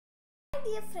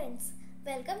dear friends,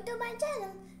 welcome to my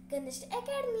channel Ganesh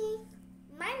Academy.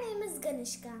 My name is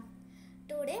Ganishka.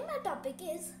 Today my topic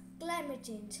is climate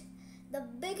change. The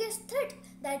biggest threat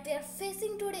that we are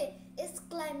facing today is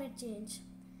climate change.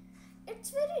 It's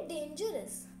very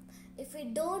dangerous. If we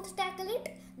don't tackle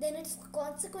it, then its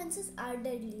consequences are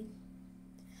deadly.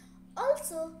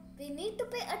 Also, we need to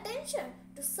pay attention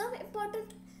to some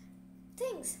important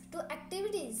things, to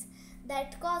activities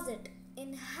that cause it,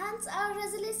 enhance our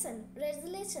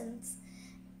resolutions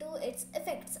to its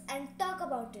effects and talk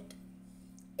about it.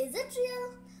 Is it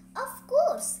real? Of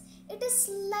course, it is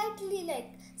slightly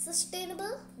like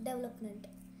sustainable development,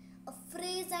 a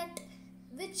phrase at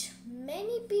which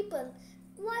many people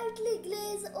quietly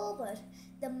glaze over.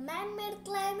 The man-made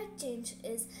climate change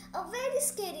is a very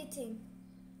scary thing.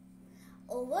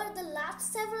 Over the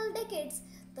last several decades,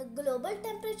 the global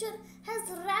temperature has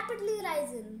rapidly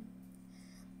risen.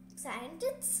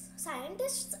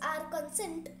 Scientists are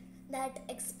concerned that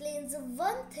explains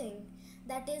one thing,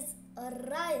 that is a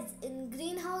rise in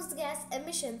greenhouse gas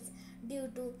emissions due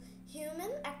to human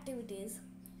activities.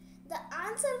 The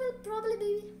answer will probably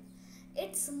be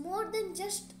it's more than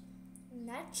just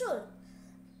natural.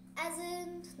 As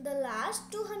in the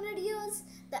last 200 years,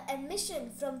 the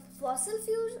emission from fossil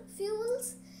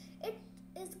fuels it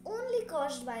is only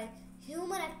caused by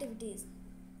human activities.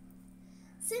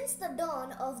 Since the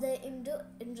dawn of the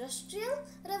Industrial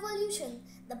Revolution,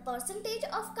 the percentage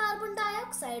of carbon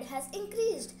dioxide has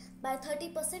increased by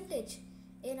 30%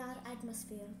 in our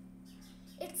atmosphere.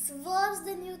 It's worse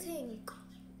than you think.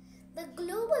 The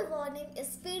global warming is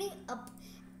speeding up,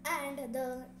 and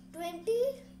the 20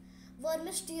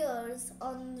 warmest years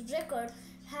on record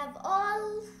have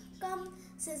all come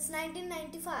since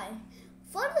 1995.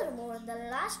 Furthermore, the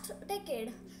last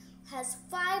decade has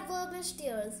 5 warmest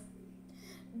years.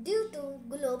 Due to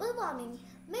global warming,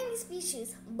 many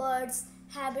species, birds,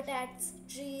 habitats,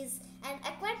 trees, and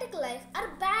aquatic life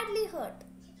are badly hurt.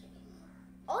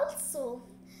 Also,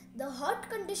 the hot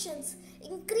conditions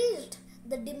increased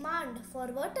the demand for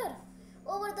water.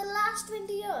 Over the last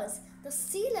 20 years, the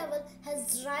sea level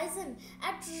has risen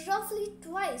at roughly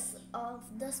twice of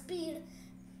the speed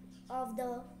of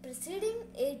the preceding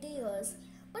 80 years.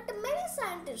 But many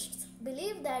scientists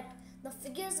believe that the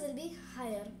figures will be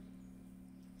higher.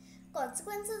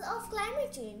 Consequences of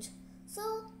climate change.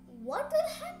 So, what will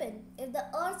happen if the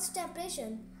Earth's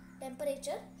temperature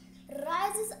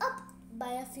rises up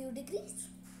by a few degrees?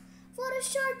 For a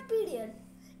short period,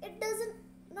 it doesn't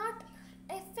not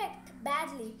affect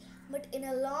badly, but in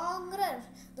a long run,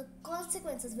 the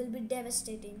consequences will be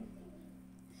devastating.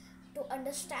 To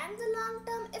understand the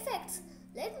long-term effects,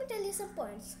 let me tell you some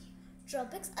points.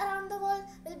 Tropics around the world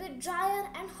will be drier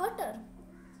and hotter.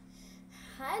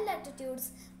 High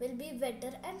latitudes will be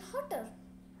wetter and hotter.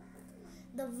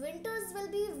 The winters will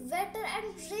be wetter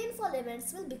and rainfall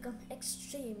events will become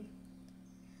extreme.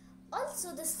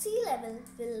 Also, the sea level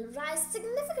will rise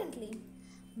significantly,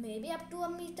 maybe up to a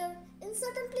meter in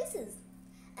certain places,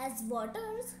 as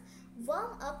waters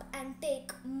warm up and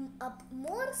take up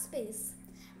more space,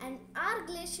 and our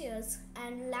glaciers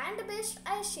and land-based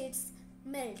ice sheets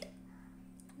melt.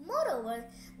 Moreover,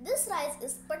 this rise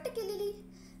is particularly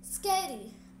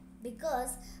scary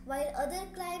because while other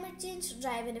climate change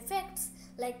driven effects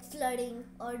like flooding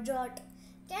or drought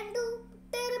can do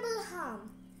terrible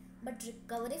harm, but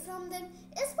recovery from them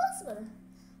is possible.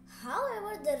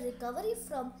 However, the recovery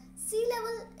from sea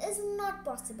level is not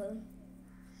possible.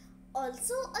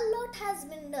 Also, a lot has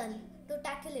been done to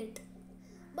tackle it,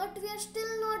 but we are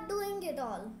still not doing it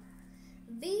all.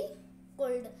 We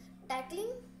could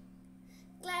tackling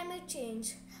climate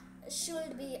change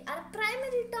should be our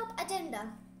primary top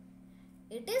agenda.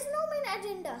 It is no main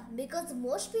agenda because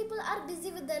most people are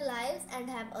busy with their lives and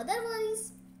have other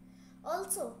worries.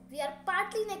 Also, we are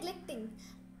partly neglecting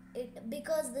it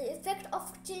because the effect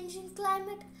of changing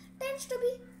climate tends to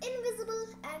be invisible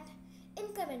and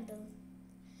incremental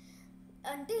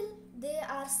until they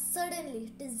are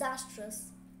suddenly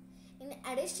disastrous. In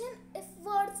addition, if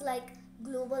words like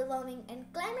global warming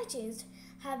and climate change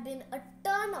have been a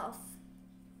turn off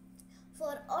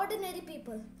for ordinary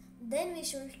people, then we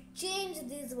should change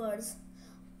these words.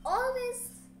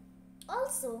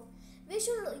 Also, we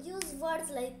should use words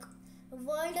like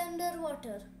world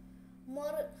underwater,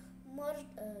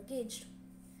 mortgaged,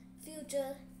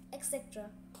 future,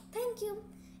 etc. Thank you.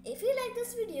 If you like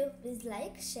this video, please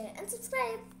like, share and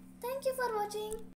subscribe. Thank you for watching.